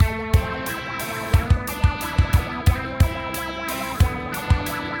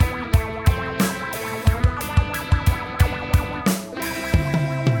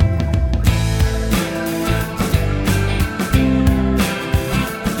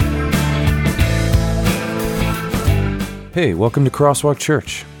Hey, welcome to Crosswalk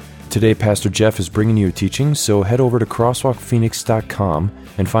Church. Today, Pastor Jeff is bringing you a teaching, so head over to crosswalkphoenix.com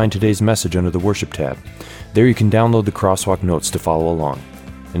and find today's message under the Worship tab. There you can download the Crosswalk notes to follow along.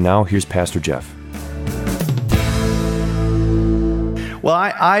 And now, here's Pastor Jeff. Well,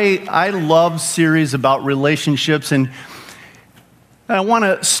 I love series about relationships, and I want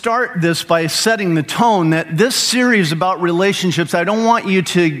to start this by setting the tone that this series about relationships, I don't want you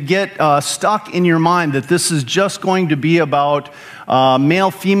to get stuck in your mind that this is just going to be about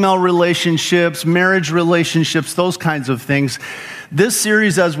male-female relationships, marriage relationships, those kinds of things. This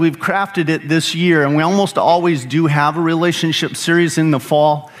series, as we've crafted it this year, and we almost always do have a relationship series in the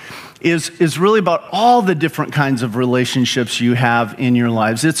fall, is really about all the different kinds of relationships you have in your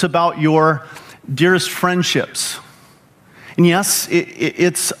lives. It's about your dearest friendships. And yes,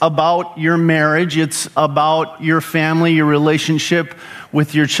 it's about your marriage, it's about your family, your relationship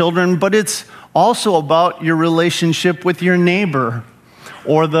with your children, but it's also about your relationship with your neighbor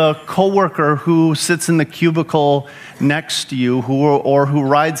or the coworker who sits in the cubicle next to you or who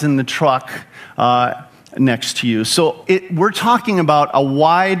rides in the truck next to you. So we're talking about a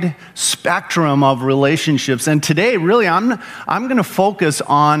wide spectrum of relationships. And today, really, I'm going to focus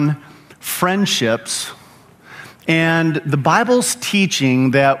on friendships. And the Bible's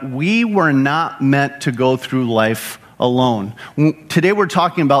teaching that we were not meant to go through life alone. Today we're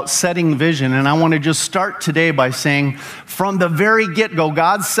talking about setting vision, and I want to just start today by saying from the very get-go,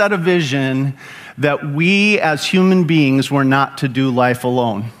 God set a vision that we as human beings were not to do life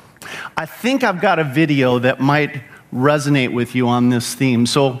alone. I think I've got a video that might resonate with you on this theme,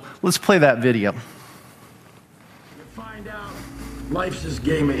 so let's play that video. You find out life's this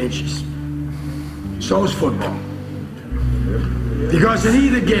game of inches. So is football. Because in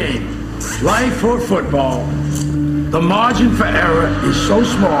either game, life or football, the margin for error is so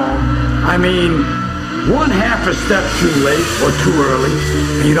small. I mean, one half a step too late or too early,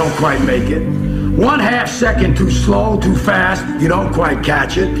 and you don't quite make it. 1/2 second too slow, too fast, you don't quite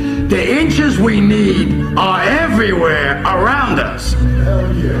catch it. The inches we need are everywhere around us.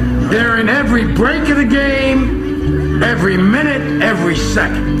 They're in every break of the game, every minute, every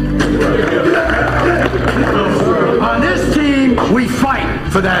second. On this team, we fight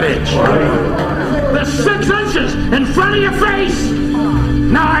for that inch. The 6 inches in front of your face.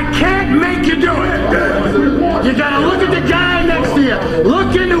 Now, I can't make you do it. You gotta look at the guy next to you.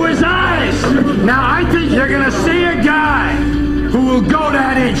 Look into his eyes. Now, I think you're gonna see a guy who will go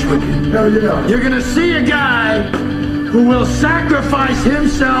that inch with you. You're gonna see a guy who will sacrifice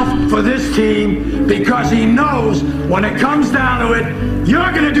himself for this team because he knows when it comes down to it,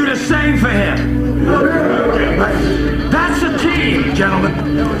 you're going to do the same for him. That's a team, gentlemen.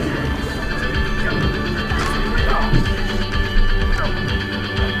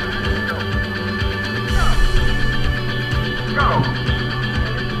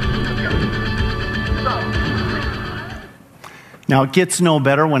 Now, it gets no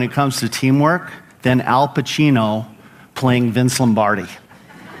better when it comes to teamwork than Al Pacino playing Vince Lombardi.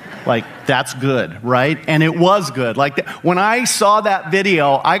 Like, that's good, right? And it was good. Like, when I saw that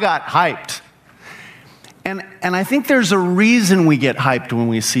video, I got hyped. And I think there's a reason we get hyped when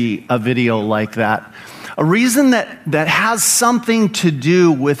we see a video like that. A reason that has something to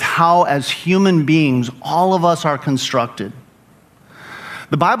do with how, as human beings, all of us are constructed.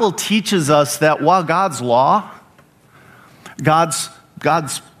 The Bible teaches us that while God's law, God's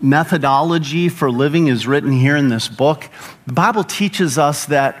methodology for living is written here in this book, the Bible teaches us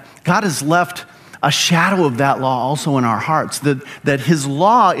that God has left a shadow of that law also in our hearts, that His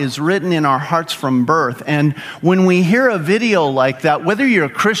law is written in our hearts from birth. And when we hear a video like that, whether you're a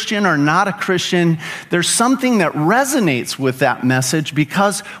Christian or not a Christian, there's something that resonates with that message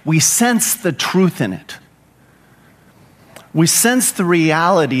because we sense the truth in it. We sense the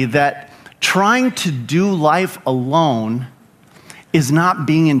reality that trying to do life alone is not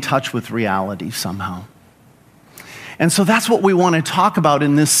being in touch with reality somehow. And so that's what we want to talk about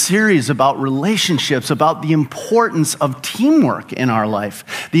in this series about relationships, about the importance of teamwork in our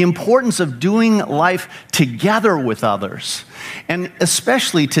life, the importance of doing life together with others. And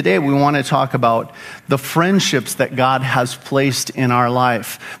especially today, we want to talk about the friendships that God has placed in our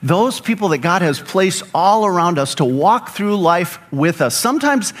life. Those people that God has placed all around us to walk through life with us.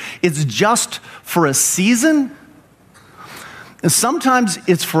 Sometimes it's just for a season, and sometimes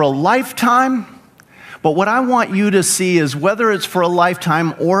it's for a lifetime. But what I want you to see is whether it's for a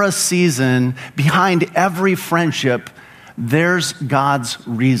lifetime or a season, behind every friendship, there's God's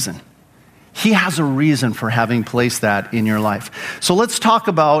reason. He has a reason for having placed that in your life. So let's talk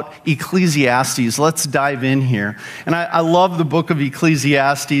about Ecclesiastes. Let's dive in here. And I love the book of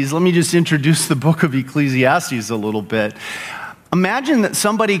Ecclesiastes. Let me just introduce the book of Ecclesiastes a little bit. Imagine that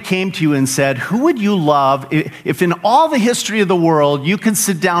somebody came to you and said, who would you love if in all the history of the world you could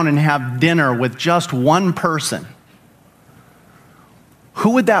sit down and have dinner with just one person?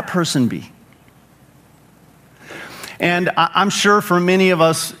 Who would that person be? And I'm sure for many of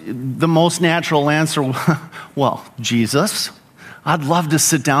us, the most natural answer, well, Jesus. I'd love to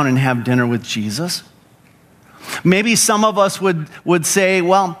sit down and have dinner with Jesus. Maybe some of us would say,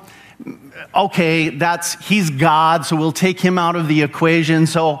 well, okay, he's God, so we'll take him out of the equation.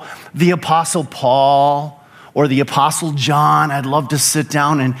 So the Apostle Paul or the Apostle John, I'd love to sit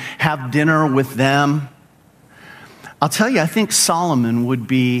down and have dinner with them. I'll tell you, I think Solomon would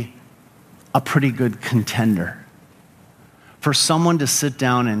be a pretty good contender for someone to sit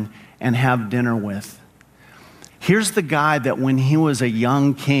down and have dinner with. Here's the guy that when he was a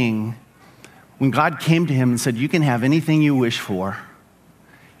young king, when God came to him and said, you can have anything you wish for,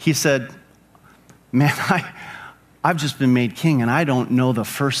 he said, man, I've just been made king and I don't know the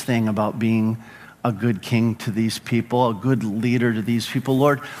first thing about being a good king to these people, a good leader to these people.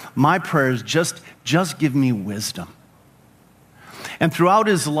 Lord, my prayer is just give me wisdom. And throughout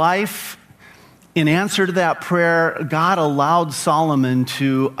his life, in answer to that prayer, God allowed Solomon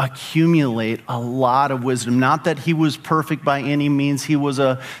to accumulate a lot of wisdom. Not that he was perfect by any means. He was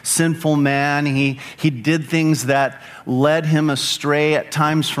a sinful man. He did things that led him astray at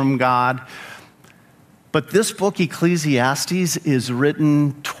times from God. But this book, Ecclesiastes, is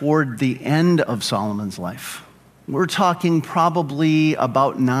written toward the end of Solomon's life. We're talking probably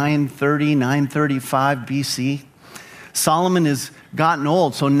about 930, 935 BC. Solomon has gotten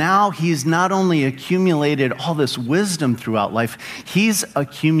old, so now he's not only accumulated all this wisdom throughout life, he's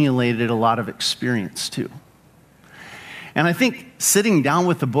accumulated a lot of experience too. And I think sitting down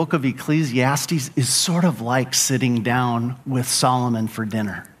with the book of Ecclesiastes is sort of like sitting down with Solomon for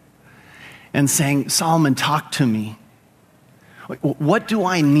dinner and saying, Solomon, talk to me. What do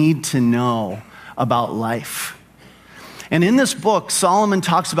I need to know about life? And in this book, Solomon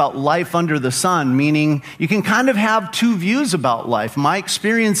talks about life under the sun, meaning you can kind of have two views about life. My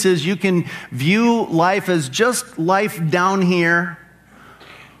experience is you can view life as just life down here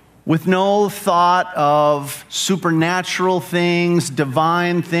with no thought of supernatural things,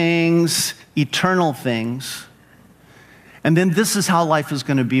 divine things, eternal things. And then this is how life is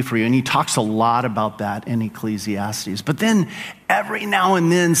going to be for you. And he talks a lot about that in Ecclesiastes. But then every now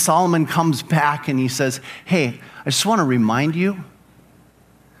and then Solomon comes back and he says, hey, I just want to remind you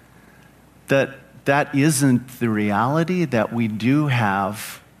that that isn't the reality, that we do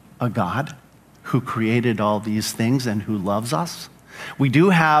have a God who created all these things and who loves us. We do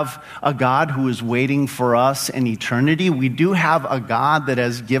have a God who is waiting for us in eternity. We do have a God that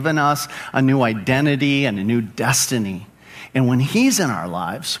has given us a new identity and a new destiny. And when he's in our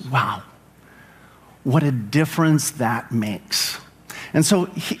lives, wow, what a difference that makes. And so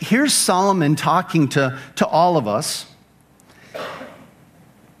here's Solomon talking to all of us.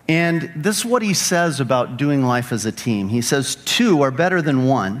 And this is what he says about doing life as a team. He says, 2 are better than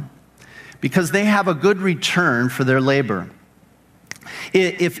 1 because they have a good return for their labor.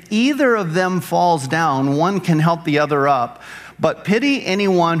 If either of them falls down, one can help the other up. But pity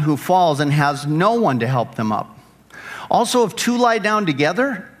anyone who falls and has no one to help them up. Also, if 2 lie down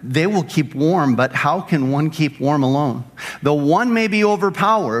together, they will keep warm, but how can one keep warm alone? Though one may be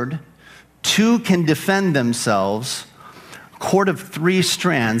overpowered, 2 can defend themselves. A cord of 3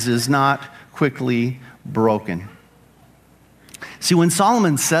 strands is not quickly broken. See, when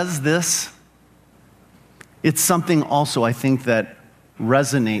Solomon says this, it's something also I think that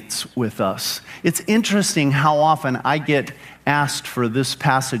resonates with us. It's interesting how often I get asked for this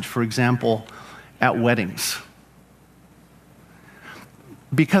passage, for example, at weddings.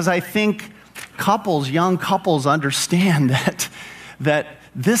 Because I think young couples understand that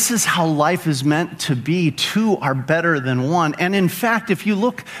this is how life is meant to be. 2 are better than 1. And in fact, if you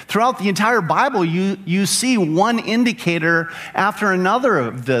look throughout the entire Bible, you see one indicator after another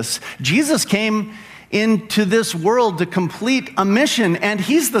of this. Jesus came into this world to complete a mission, and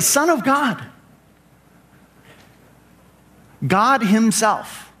he's the Son of God. God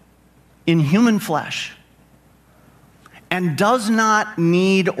himself in human flesh. And does not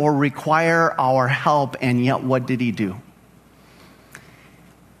need or require our help, and yet what did he do?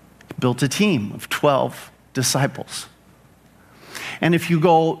 He built a team of 12 disciples. And if you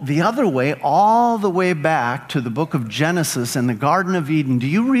go the other way, all the way back to the book of Genesis and the Garden of Eden, do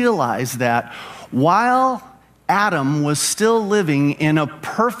you realize that while Adam was still living in a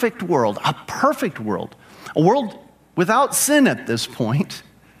perfect world, a world without sin at this point.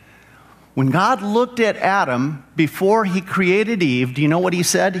 When God looked at Adam before he created Eve, do you know what he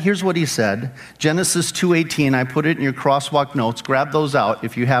said? Here's what he said. Genesis 2:18, I put it in your crosswalk notes. Grab those out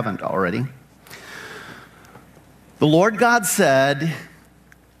if you haven't already. The Lord God said,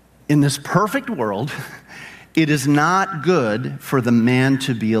 in this perfect world, it is not good for the man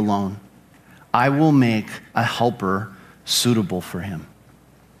to be alone. I will make a helper suitable for him.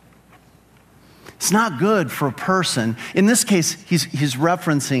 It's not good for a person. In this case, he's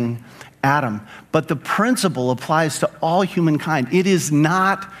referencing Adam, but the principle applies to all humankind. It is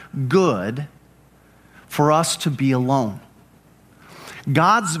not good for us to be alone.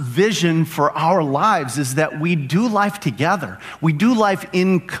 God's vision for our lives is that we do life together. We do life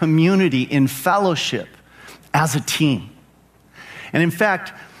in community, in fellowship, as a team. And in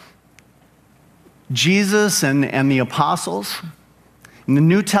fact, Jesus and the apostles, in the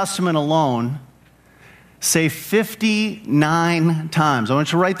New Testament alone, say 59 times. I want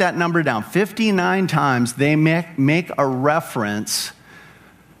you to write that number down. 59 times they make a reference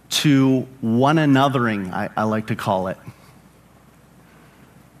to one anothering, I like to call it.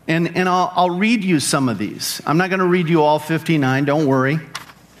 And I'll read you some of these. I'm not going to read you all 59, don't worry.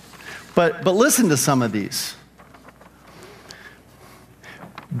 But listen to some of these.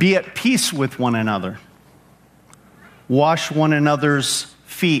 Be at peace with one another. Wash one another's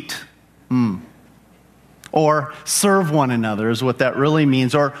feet. Or serve one another is what that really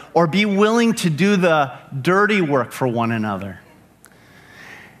means. Or be willing to do the dirty work for one another.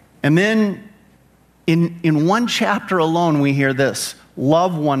 And then in one chapter alone we hear this.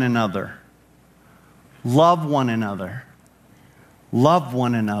 Love one another. Love one another. Love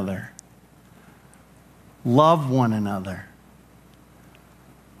one another. Love one another.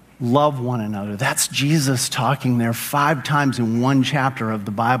 Love one another. That's Jesus talking there 5 times in one chapter of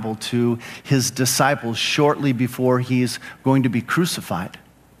the Bible to his disciples shortly before he's going to be crucified.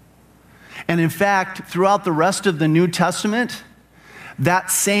 And in fact, throughout the rest of the New Testament, that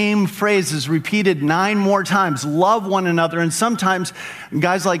same phrase is repeated 9 more times. Love one another. And sometimes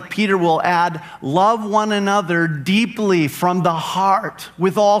guys like Peter will add, love one another deeply from the heart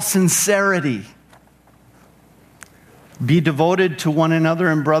with all sincerity. Be devoted to one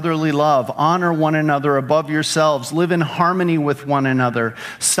another in brotherly love. Honor one another above yourselves. Live in harmony with one another.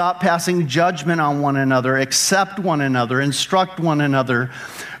 Stop passing judgment on one another. Accept one another. Instruct one another.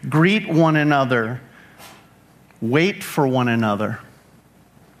 Greet one another. Wait for one another.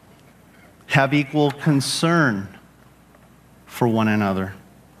 Have equal concern for one another.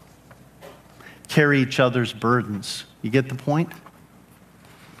 Carry each other's burdens. You get the point?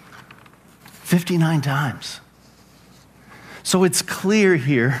 59 times. So it's clear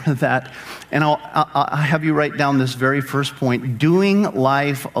here that, and I'll have you write down this very first point, doing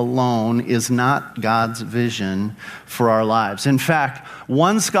life alone is not God's vision for our lives. In fact,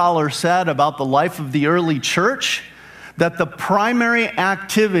 one scholar said about the life of the early church that the primary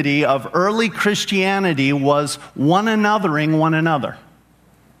activity of early Christianity was one anothering one another.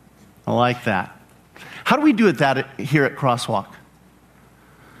 I like that. How do we do that here at Crosswalk?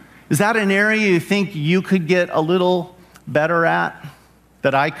 Is that an area you think you could get a little better at,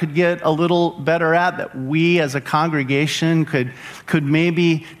 that I could get a little better at, that we as a congregation could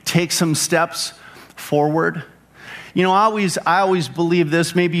maybe take some steps forward? You know, I always believe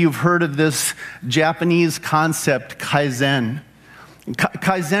this. Maybe you've heard of this Japanese concept, Kaizen.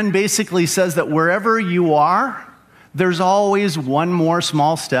 Kaizen basically says that wherever you are, there's always one more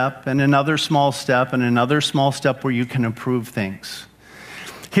small step and another small step and another small step where you can improve things.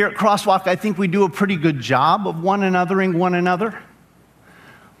 Here at Crosswalk, I think we do a pretty good job of one anothering one another.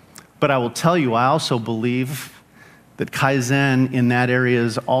 But I will tell you, I also believe that Kaizen in that area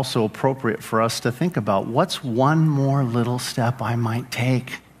is also appropriate for us to think about. What's one more little step I might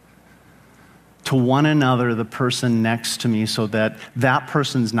take to one another, the person next to me, so that that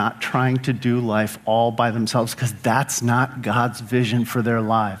person's not trying to do life all by themselves, because that's not God's vision for their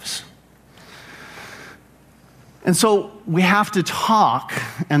lives. And so we have to talk,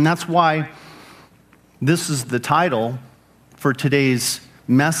 and that's why this is the title for today's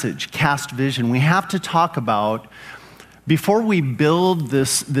message, Cast Vision. We have to talk about, before we build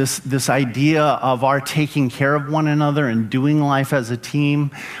this idea of our taking care of one another and doing life as a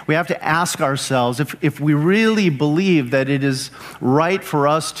team, we have to ask ourselves if we really believe that it is right for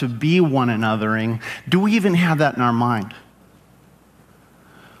us to be one anothering, do we even have that in our mind?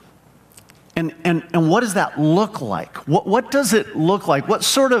 And what does that look like? What does it look like? What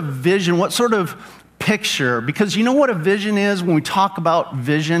sort of vision, what sort of picture? Because you know what a vision is when we talk about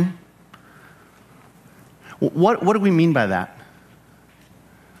vision? What do we mean by that?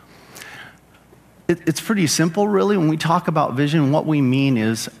 It's pretty simple, really. When we talk about vision, what we mean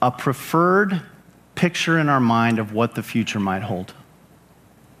is a preferred picture in our mind of what the future might hold.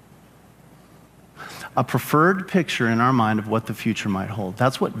 A preferred picture in our mind of what the future might hold.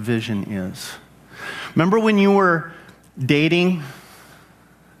 That's what vision is. Remember when you were dating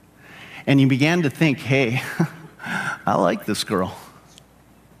and you began to think, hey, I like this girl.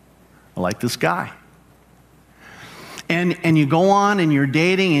 I like this guy. And you go on and you're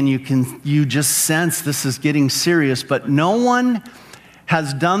dating and you just sense this is getting serious, but no one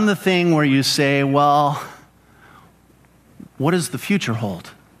has done the thing where you say, well, what does the future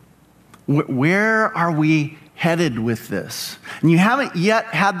hold? Where are we headed with this? And you haven't yet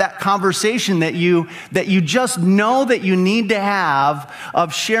had that conversation that you just know that you need to have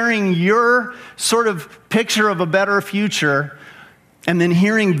of sharing your sort of picture of a better future and then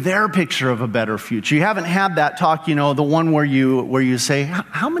hearing their picture of a better future. You haven't had that talk, the one where you say,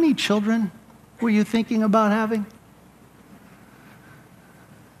 how many children were you thinking about having?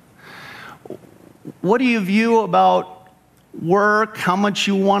 What do you view about work, how much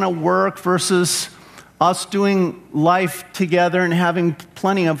you want to work versus us doing life together and having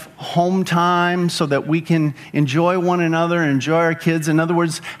plenty of home time so that we can enjoy one another and enjoy our kids? In other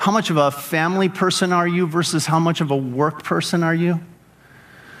words, how much of a family person are you versus how much of a work person are you?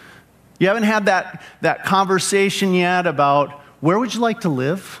 You haven't had that conversation yet about where would you like to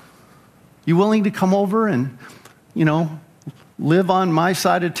live? You willing to come over and, live on my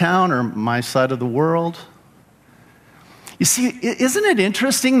side of town or my side of the world? You see, isn't it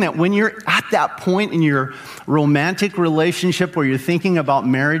interesting that when you're at that point in your romantic relationship where you're thinking about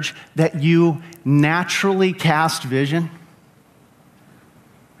marriage, that you naturally cast vision?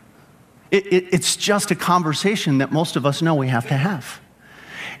 It's just a conversation that most of us know we have to have.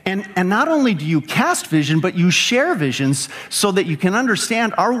 And not only do you cast vision, but you share visions so that you can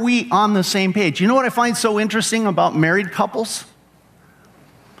understand, are we on the same page? You know what I find so interesting about married couples?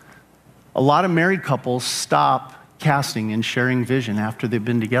 A lot of married couples stop casting and sharing vision after they've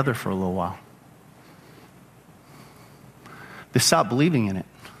been together for a little while. They stop believing in it.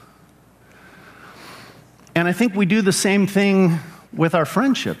 And I think we do the same thing with our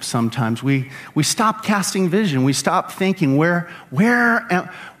friendships sometimes. We stop casting vision. We stop thinking, where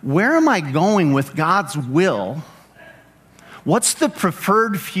am I going with God's will? What's the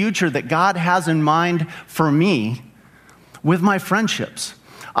preferred future that God has in mind for me with my friendships?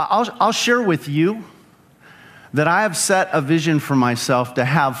 I'll share with you that I have set a vision for myself to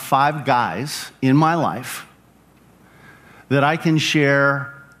have 5 guys in my life that I can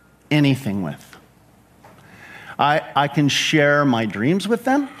share anything with. I can share my dreams with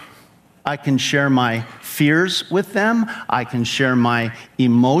them. I can share my fears with them. I can share my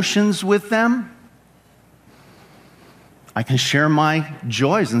emotions with them. I can share my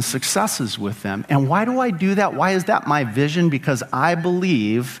joys and successes with them. And why do I do that? Why is that my vision? Because I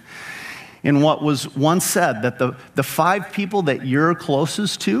believe in what was once said, that the 5 people that you're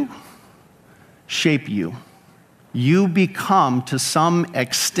closest to shape you. You become, to some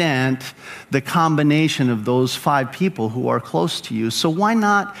extent, the combination of those 5 people who are close to you. So why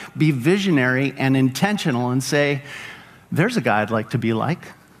not be visionary and intentional and say, there's a guy I'd like to be like.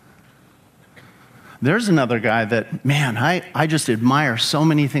 There's another guy that, man, I just admire so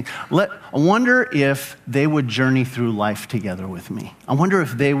many things. I wonder if they would journey through life together with me. I wonder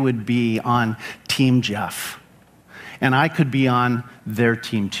if they would be on Team Jeff. And I could be on their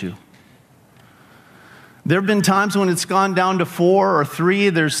team too. There have been times when it's gone down to 4 or 3.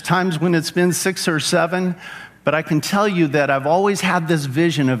 There's times when it's been 6 or 7. But I can tell you that I've always had this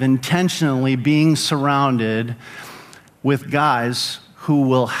vision of intentionally being surrounded with guys who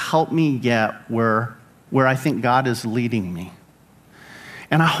will help me get where I think God is leading me.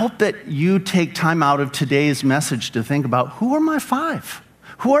 And I hope that you take time out of today's message to think about, who are my 5?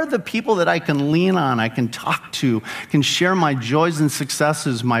 Who are the people that I can lean on, I can talk to, can share my joys and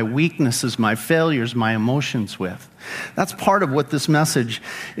successes, my weaknesses, my failures, my emotions with? That's part of what this message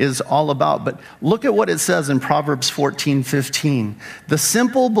is all about. But look at what it says in Proverbs 14:15. The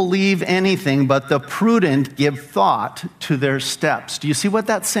simple believe anything, but the prudent give thought to their steps. Do you see what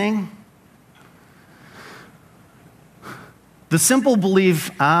that's saying? The simple believe,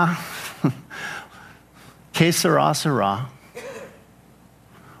 que sera, sera.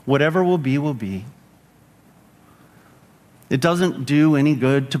 Whatever will be, will be. It doesn't do any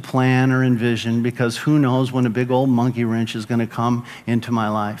good to plan or envision, because who knows when a big old monkey wrench is going to come into my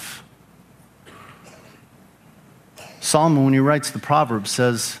life. Solomon, when he writes the Proverbs,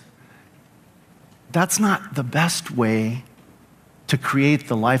 says that's not the best way to create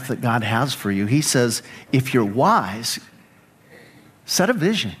the life that God has for you. He says, if you're wise, set a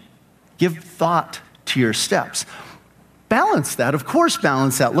vision. Give thought to your steps. Balance that. Of course,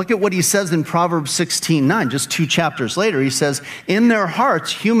 balance that. Look at what he says in Proverbs 16:9, just 2 chapters later. He says, in their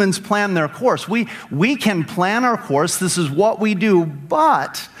hearts, humans plan their course. We can plan our course. This is what we do,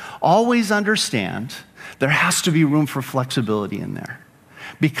 but always understand there has to be room for flexibility in there.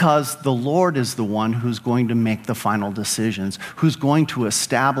 Because the Lord is the one who's going to make the final decisions, who's going to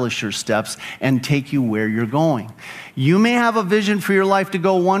establish your steps and take you where you're going. You may have a vision for your life to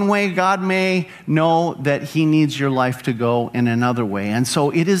go one way. God may know that he needs your life to go in another way. And so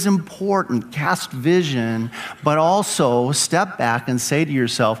it is important, cast vision, but also step back and say to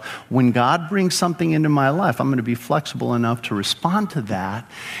yourself, when God brings something into my life, I'm going to be flexible enough to respond to that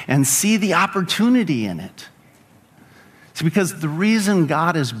and see the opportunity in it. It's because the reason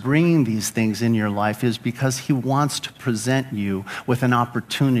God is bringing these things in your life is because he wants to present you with an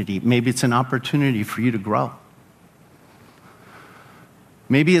opportunity. Maybe it's an opportunity for you to grow.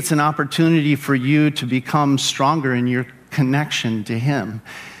 Maybe it's an opportunity for you to become stronger in your connection to him.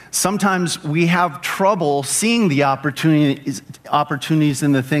 Sometimes we have trouble seeing the opportunities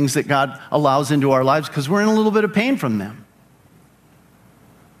in the things that God allows into our lives because we're in a little bit of pain from them.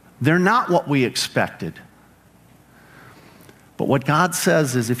 They're not what we expected. But what God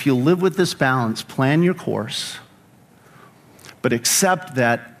says is if you live with this balance, plan your course, but accept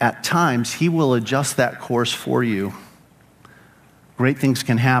that at times he will adjust that course for you, great things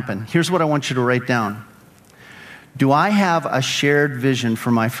can happen. Here's what I want you to write down. Do I have a shared vision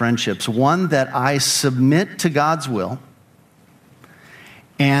for my friendships? One that I submit to God's will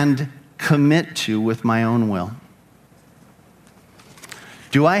and commit to with my own will?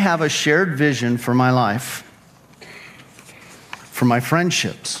 Do I have a shared vision for my life? For my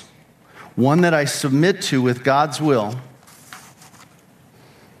friendships, one that I submit to with God's will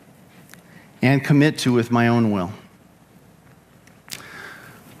and commit to with my own will?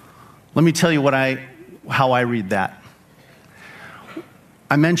 Let me tell you how I read that.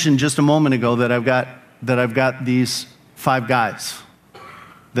 I mentioned just a moment ago that I've got these 5 guys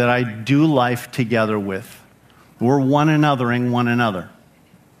that I do life together with. We're one anothering one another.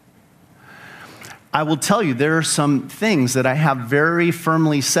 I will tell you, there are some things that I have very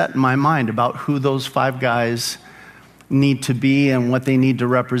firmly set in my mind about who those 5 guys need to be and what they need to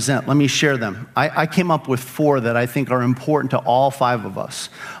represent. Let me share them. I came up with 4 that I think are important to all 5 of us.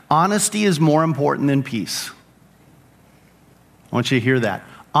 Honesty is more important than peace. I want you to hear that.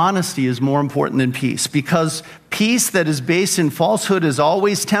 Honesty is more important than peace because peace that is based in falsehood is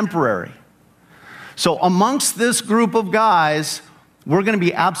always temporary. So amongst this group of guys, we're going to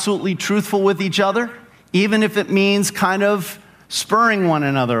be absolutely truthful with each other, even if it means kind of spurring one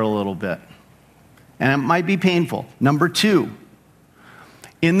another a little bit. And it might be painful. Number 2,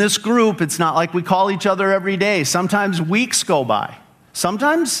 in this group, it's not like we call each other every day. Sometimes weeks go by.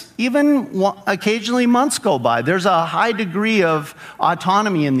 Sometimes even occasionally months go by. There's a high degree of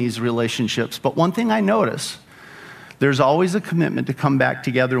autonomy in these relationships. But one thing I notice, there's always a commitment to come back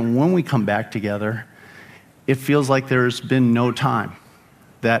together. And when we come back together, it feels like there's been no time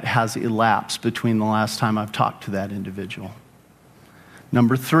that has elapsed between the last time I've talked to that individual.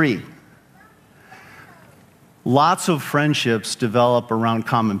 Number 3, lots of friendships develop around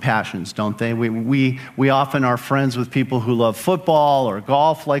common passions, don't they? We often are friends with people who love football or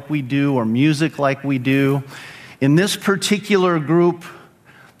golf like we do or music like we do. In this particular group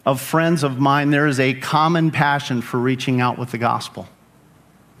of friends of mine, there is a common passion for reaching out with the gospel.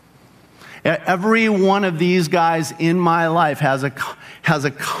 Every one of these guys in my life has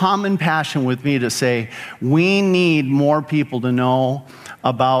a common passion with me to say, we need more people to know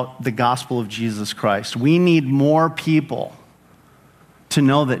about the gospel of Jesus Christ. We need more people to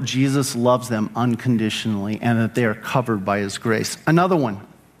know that Jesus loves them unconditionally and that they are covered by his grace. Another one,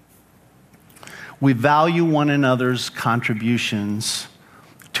 we value one another's contributions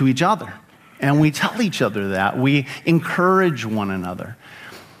to each other. And we tell each other that. We encourage one another.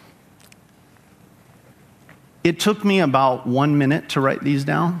 It took me about 1 minute to write these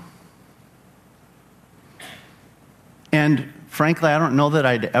down. And frankly, I don't know that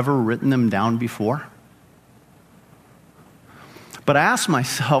I'd ever written them down before. But I asked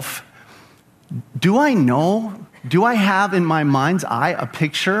myself, do I have in my mind's eye a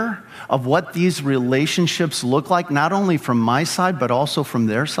picture of what these relationships look like, not only from my side, but also from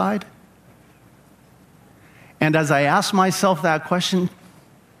their side? And as I asked myself that question,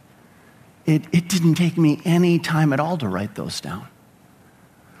 it didn't take me any time at all to write those down.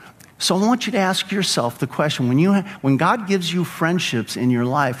 So I want you to ask yourself the question, when God gives you friendships in your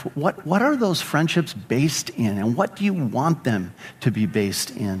life, what are those friendships based in? And what do you want them to be based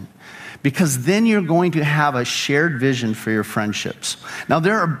in? Because then you're going to have a shared vision for your friendships. Now,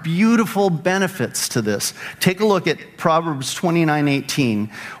 there are beautiful benefits to this. Take a look at Proverbs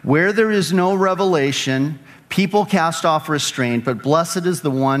 29:18. Where there is no revelation, people cast off restraint, but blessed is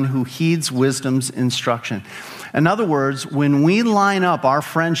the one who heeds wisdom's instruction. In other words, when we line up our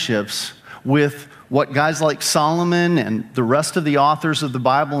friendships with what guys like Solomon and the rest of the authors of the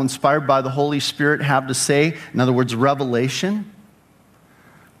Bible inspired by the Holy Spirit have to say, in other words, revelation,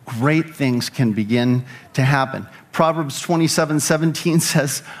 great things can begin to happen. Proverbs 27:17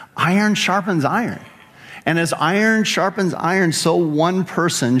 says, iron sharpens iron. And as iron sharpens iron, so one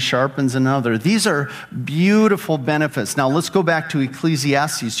person sharpens another. These are beautiful benefits. Now let's go back to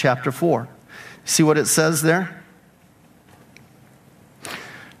Ecclesiastes chapter 4. See what it says there?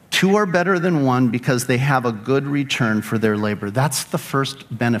 Two are better than one because they have a good return for their labor. That's the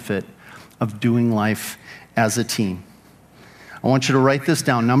first benefit of doing life as a team. I want you to write this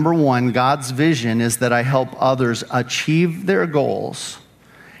down. Number one, God's vision is that I help others achieve their goals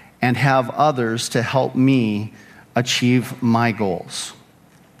and have others to help me achieve my goals.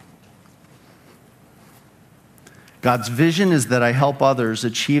 God's vision is that I help others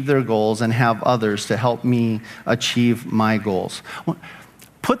achieve their goals and have others to help me achieve my goals.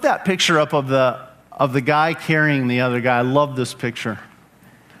 Put that picture up of the guy carrying the other guy. I love this picture.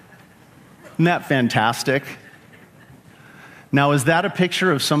 Isn't that fantastic? Now, is that a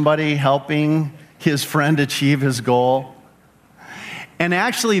picture of somebody helping his friend achieve his goal? And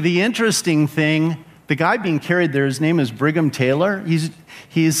actually, the interesting thing, the guy being carried there, his name is Brigham Taylor.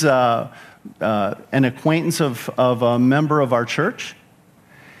 He's an acquaintance of a member of our church.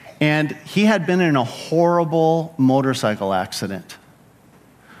 And he had been in a horrible motorcycle accident.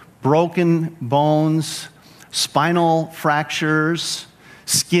 Broken bones, spinal fractures,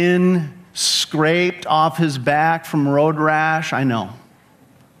 skin scraped off his back from road rash. I know.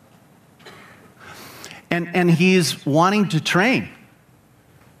 And he's wanting to train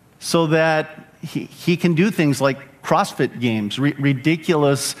so that he can do things like CrossFit games,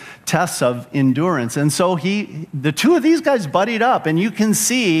 ridiculous tests of endurance. And so the two of these guys buddied up, and you can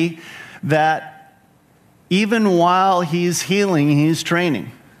see that even while he's healing, he's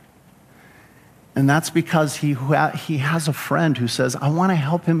training. And that's because he has a friend who says, I want to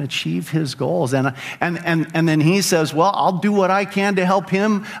help him achieve his goals. And then he says, well, I'll do what I can to help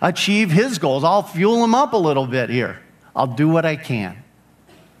him achieve his goals. I'll fuel him up a little bit here. I'll do what I can.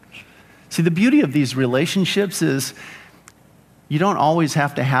 See, the beauty of these relationships is you don't always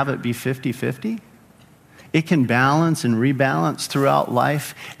have to have it be 50-50. It can balance and rebalance throughout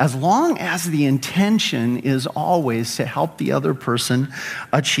life as long as the intention is always to help the other person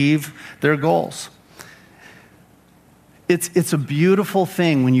achieve their goals. It's a beautiful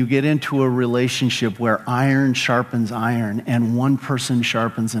thing when you get into a relationship where iron sharpens iron and one person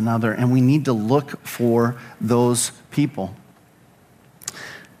sharpens another, and we need to look for those people.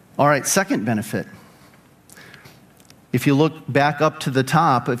 All right, second benefit. If you look back up to the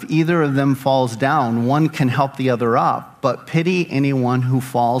top, if either of them falls down, one can help the other up, but pity anyone who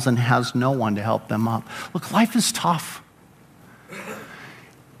falls and has no one to help them up. Look, life is tough.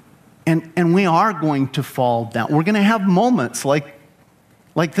 And we are going to fall down. We're going to have moments like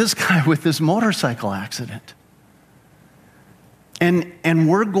this guy with this motorcycle accident. And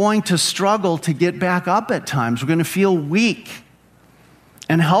we're going to struggle to get back up at times. We're going to feel weak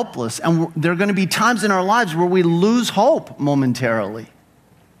and helpless. And there are going to be times in our lives where we lose hope momentarily.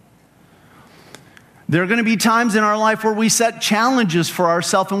 There are going to be times in our life where we set challenges for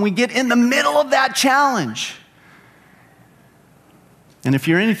ourselves and we get in the middle of that challenge. And if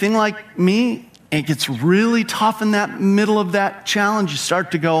you're anything like me, it gets really tough in that middle of that challenge. You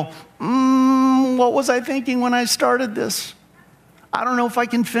start to go, what was I thinking when I started this? I don't know if I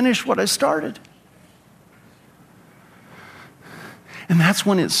can finish what I started. And that's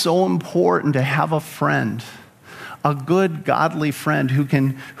when it's so important to have a friend, a good, godly friend who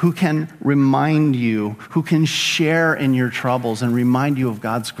can remind you, who can share in your troubles and remind you of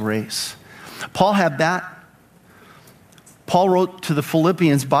God's grace. Paul had that. Paul wrote to the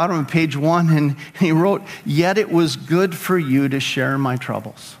Philippians, bottom of page 1, and he wrote, "Yet it was good for you to share my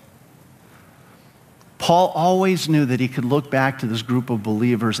troubles." Paul always knew that he could look back to this group of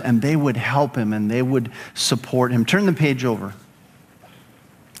believers and they would help him and they would support him. Turn the page over.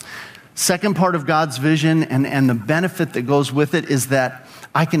 Second part of God's vision and the benefit that goes with it is that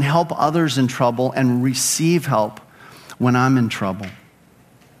I can help others in trouble and receive help when I'm in trouble.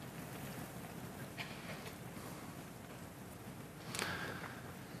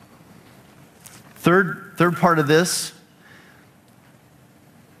 Third part of this,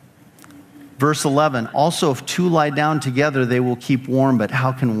 verse 11, also if two lie down together, they will keep warm, but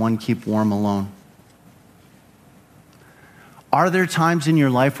how can one keep warm alone? Are there times in your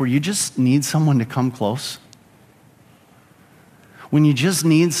life where you just need someone to come close? When you just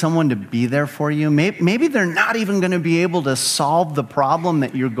need someone to be there for you? Maybe they're not even going to be able to solve the problem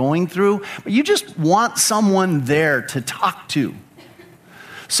that you're going through, but you just want someone there to talk to.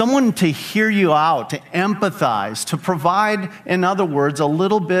 Someone to hear you out, to empathize, to provide, in other words, a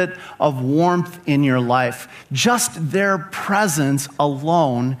little bit of warmth in your life. Just their presence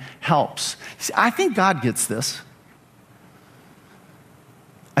alone helps. See, I think God gets this.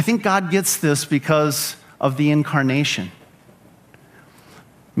 I think God gets this because of the incarnation.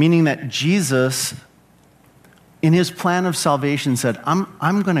 Meaning that Jesus, in his plan of salvation, said,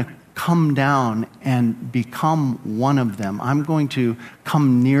 I'm going to come down and become one of them. I'm going to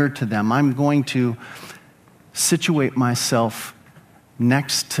come near to them. I'm going to situate myself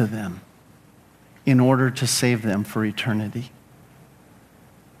next to them in order to save them for eternity.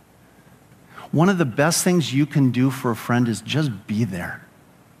 One of the best things you can do for a friend is just be there.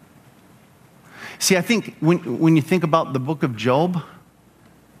 See, I think when you think about the book of Job,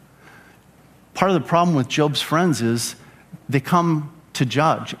 part of the problem with Job's friends is they come to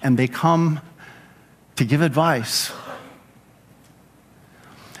judge and they come to give advice.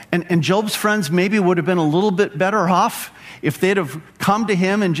 And Job's friends maybe would have been a little bit better off if they'd have come to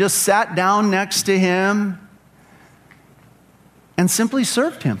him and just sat down next to him and simply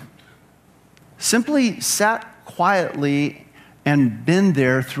served him. Simply sat quietly and been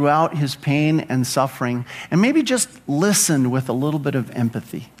there throughout his pain and suffering, and maybe just listened with a little bit of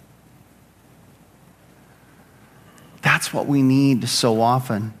empathy. That's what we need so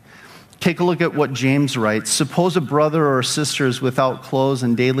often. Take a look at what James writes. Suppose a brother or sister is without clothes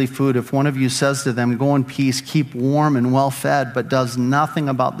and daily food. If one of you says to them, go in peace, keep warm and well fed, but does nothing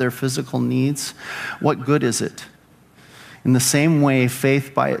about their physical needs, what good is it? In the same way,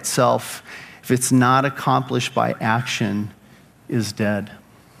 faith by itself, if it's not accomplished by action, is dead.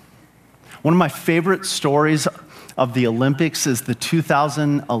 One of my favorite stories of the Olympics is the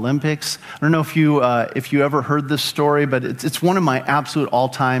 2000 Olympics. I don't know if you ever heard this story, but it's one of my absolute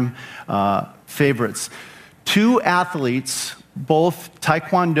all-time favorites. Two athletes, both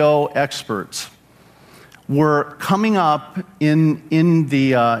Taekwondo experts, were coming up in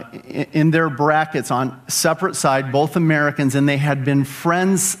their brackets on separate side, both Americans, and they had been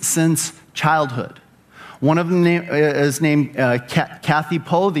friends since childhood. One of them is named Kathy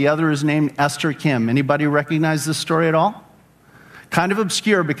Poe. The other is named Esther Kim. Anybody recognize this story at all? Kind of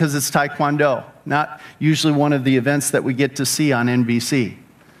obscure because it's Taekwondo, not usually one of the events that we get to see on NBC.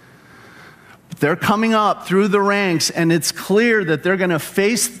 But they're coming up through the ranks, and it's clear that they're going to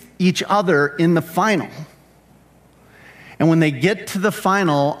face each other in the final. And when they get to the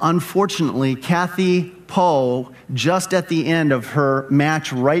final, unfortunately, Kathy Poe, just at the end of her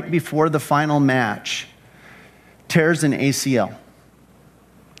match, right before the final match, tears an ACL.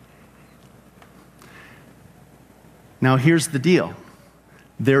 Now here's the deal.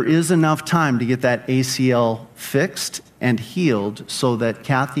 There is enough time to get that ACL fixed and healed so that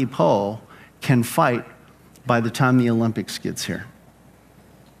Kathy Poe can fight by the time the Olympics gets here.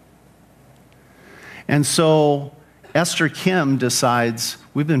 And so Esther Kim decides,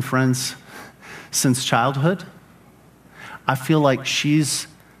 we've been friends since childhood. I feel like she's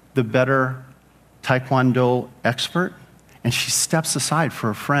the better Taekwondo expert, and she steps aside for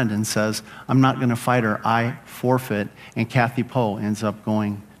a friend and says, I'm not going to fight her, I forfeit, and Kathy Poe ends up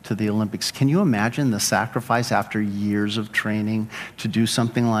going to the Olympics. Can you imagine the sacrifice after years of training to do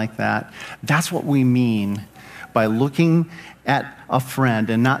something like that? That's what we mean by looking at a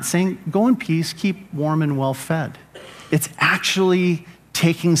friend and not saying, go in peace, keep warm and well fed. It's actually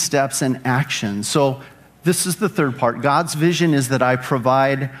taking steps and action. So this is the third part. God's vision is that I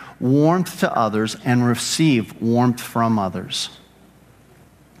provide warmth to others and receive warmth from others.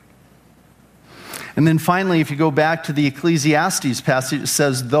 And then finally, if you go back to the Ecclesiastes passage, it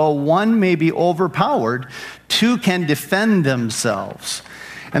says, though one may be overpowered, two can defend themselves.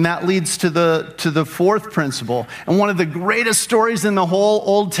 And that leads to the fourth principle. And one of the greatest stories in the whole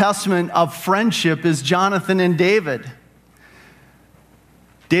Old Testament of friendship is Jonathan and David.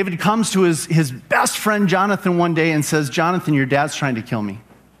 David comes to his best friend Jonathan one day and says, Jonathan, your dad's trying to kill me.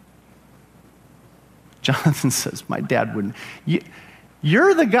 Jonathan says, my dad wouldn't.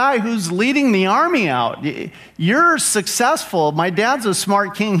 You're the guy who's leading the army out. You're successful. My dad's a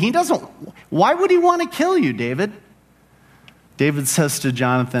smart king. Why would he want to kill you, David? David says to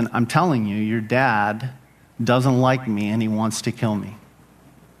Jonathan, I'm telling you, your dad doesn't like me and he wants to kill me.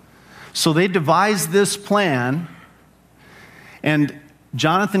 So they devise this plan, and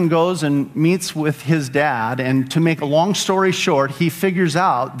Jonathan goes and meets with his dad, and to make a long story short, he figures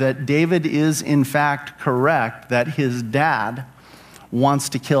out that David is in fact correct, that his dad wants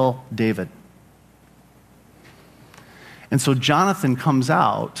to kill David. And so Jonathan comes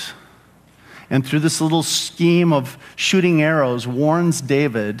out, and through this little scheme of shooting arrows, warns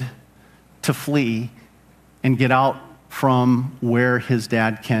David to flee and get out from where his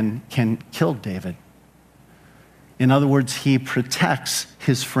dad can kill David. In other words, he protects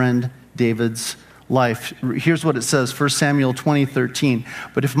his friend David's life. Here's what it says, 1 Samuel 20:13.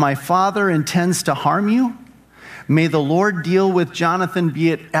 But if my father intends to harm you, may the Lord deal with Jonathan,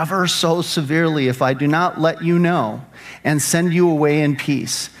 be it ever so severely, if I do not let you know and send you away in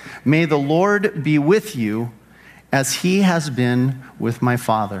peace. May the Lord be with you as he has been with my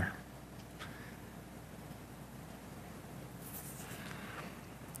father.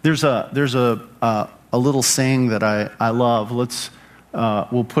 There's a little saying that I love.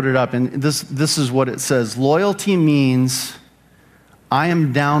 We'll put it up. And this is what it says. Loyalty means I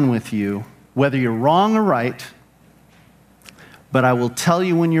am down with you, whether you're wrong or right, but I will tell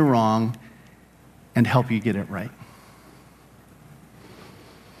you when you're wrong and help you get it right.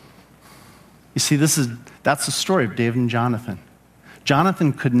 You see, that's the story of David and Jonathan.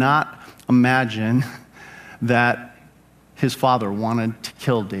 Jonathan could not imagine that his father wanted to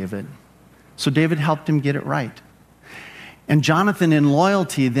kill David. So David helped him get it right. And Jonathan, in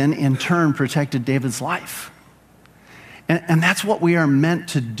loyalty, then in turn protected David's life. And that's what we are meant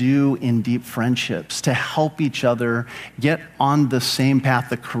to do in deep friendships, to help each other get on the same path,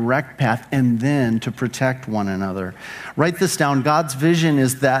 the correct path, and then to protect one another. Write this down. God's vision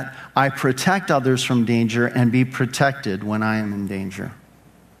is that I protect others from danger and be protected when I am in danger.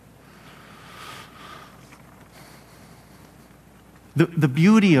 The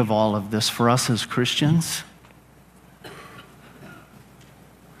beauty of all of this for us as Christians,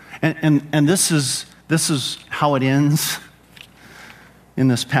 and this is how it ends in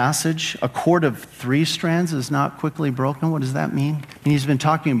this passage. A cord of 3 strands is not quickly broken. What does that mean? And he's been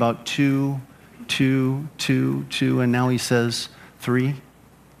talking about 2, and now he says 3.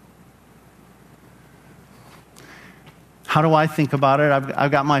 How do I think about it?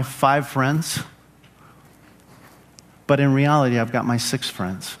 I've got my 5 friends. But in reality, I've got my 6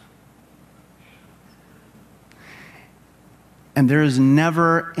 friends. And there is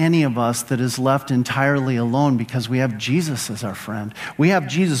never any of us that is left entirely alone because we have Jesus as our friend. We have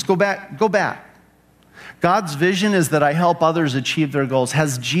Jesus. Go back. God's vision is that I help others achieve their goals.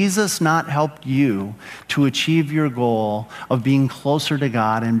 Has Jesus not helped you to achieve your goal of being closer to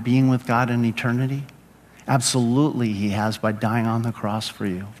God and being with God in eternity? Absolutely, he has, by dying on the cross for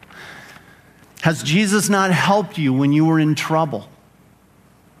you. Has Jesus not helped you when you were in trouble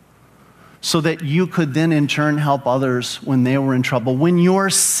so that you could then in turn help others when they were in trouble? When your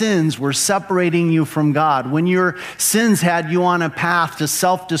sins were separating you from God, when your sins had you on a path to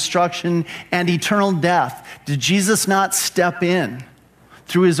self-destruction and eternal death, did Jesus not step in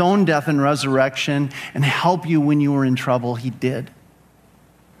through his own death and resurrection and help you when you were in trouble? He did.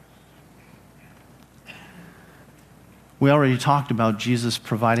 We already talked about Jesus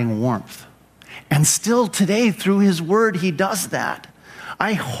providing warmth. And still today, through his word, he does that.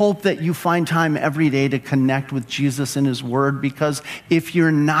 I hope that you find time every day to connect with Jesus in his word, because if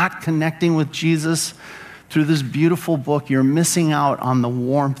you're not connecting with Jesus through this beautiful book, you're missing out on the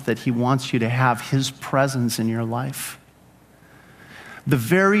warmth that he wants you to have, his presence in your life. The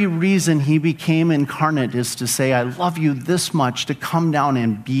very reason he became incarnate is to say, I love you this much, to come down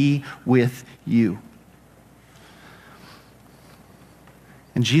and be with you.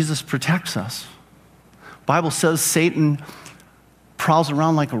 And Jesus protects us. The Bible says Satan prowls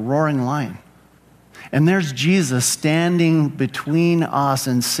around like a roaring lion. And there's Jesus standing between us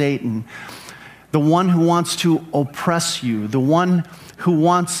and Satan, the one who wants to oppress you, the one who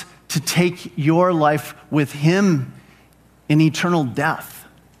wants to take your life with him in eternal death,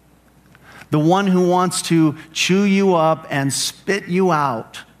 the one who wants to chew you up and spit you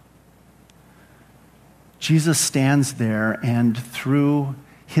out. Jesus stands there, and through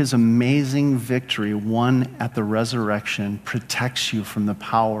his amazing victory, won at the resurrection, protects you from the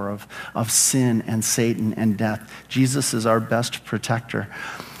power of sin and Satan and death. Jesus is our best protector.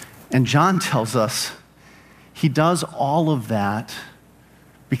 And John tells us he does all of that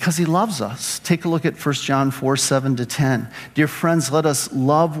because he loves us. Take a look at 1 John 4, 7-10. Dear friends, let us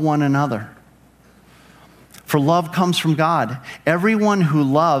love one another. For love comes from God. Everyone who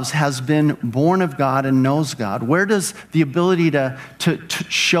loves has been born of God and knows God. Where does the ability to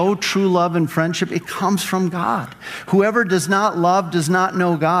show true love and friendship? It comes from God. Whoever does not love does not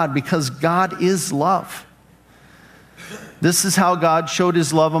know God, because God is love. This is how God showed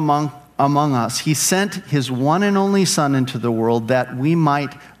his love among us. He sent his one and only Son into the world that we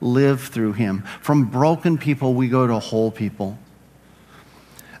might live through him. From broken people, we go to whole people.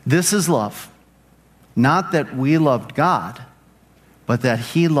 This is love. Not that we loved God, but that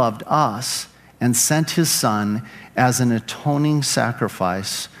he loved us and sent his Son as an atoning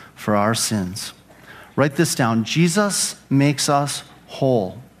sacrifice for our sins. Write this down. Jesus makes us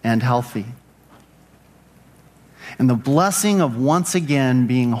whole and healthy. And the blessing of once again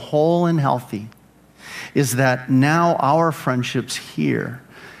being whole and healthy is that now our friendships here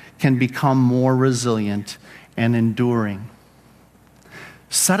can become more resilient and enduring.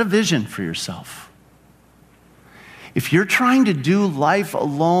 Set a vision for yourself. If you're trying to do life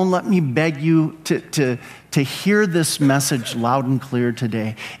alone, let me beg you to hear this message loud and clear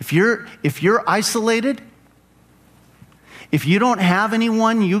today. If you're isolated, if you don't have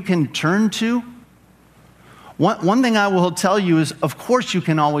anyone you can turn to, one thing I will tell you is, of course you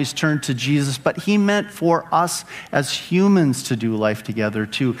can always turn to Jesus, but he meant for us as humans to do life together,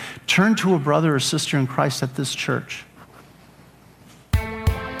 to turn to a brother or sister in Christ at this church.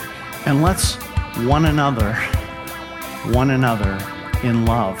 And let's one another in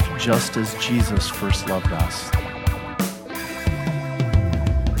love, just as Jesus first loved us.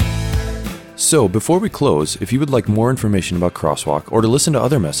 So, before we close, if you would like more information about Crosswalk or to listen to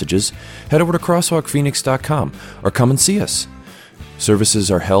other messages, head over to crosswalkphoenix.com or come and see us. Services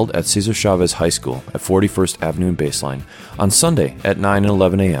are held at Cesar Chavez High School at 41st Avenue and Baseline on Sunday at 9 and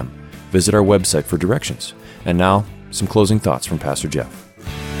 11 a.m. Visit our website for directions. And now, some closing thoughts from Pastor Jeff.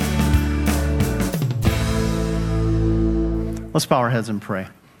 Let's bow our heads and pray.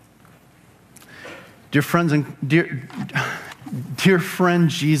 Dear friends and dear friend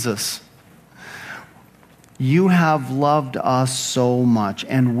Jesus, you have loved us so much,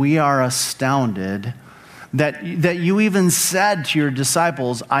 and we are astounded that you even said to your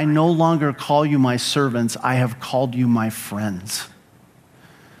disciples, I no longer call you my servants, I have called you my friends.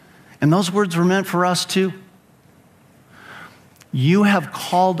 And those words were meant for us too. You have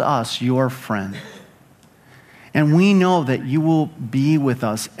called us your friend. And we know that you will be with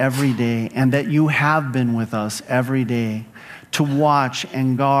us every day, and that you have been with us every day to watch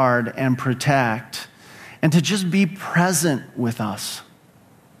and guard and protect and to just be present with us.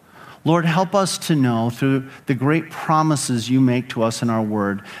 Lord, help us to know through the great promises you make to us in our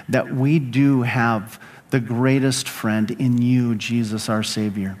word that we do have the greatest friend in you, Jesus, our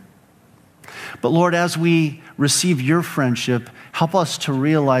Savior. But Lord, as we receive your friendship, help us to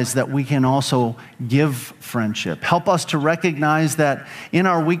realize that we can also give friendship. Help us to recognize that in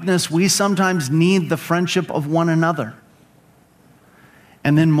our weakness, we sometimes need the friendship of one another.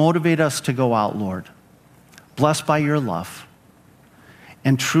 And then motivate us to go out, Lord, blessed by your love,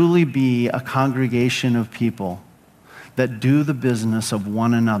 and truly be a congregation of people that do the business of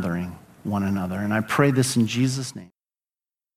one anothering one another. And I pray this in Jesus' name.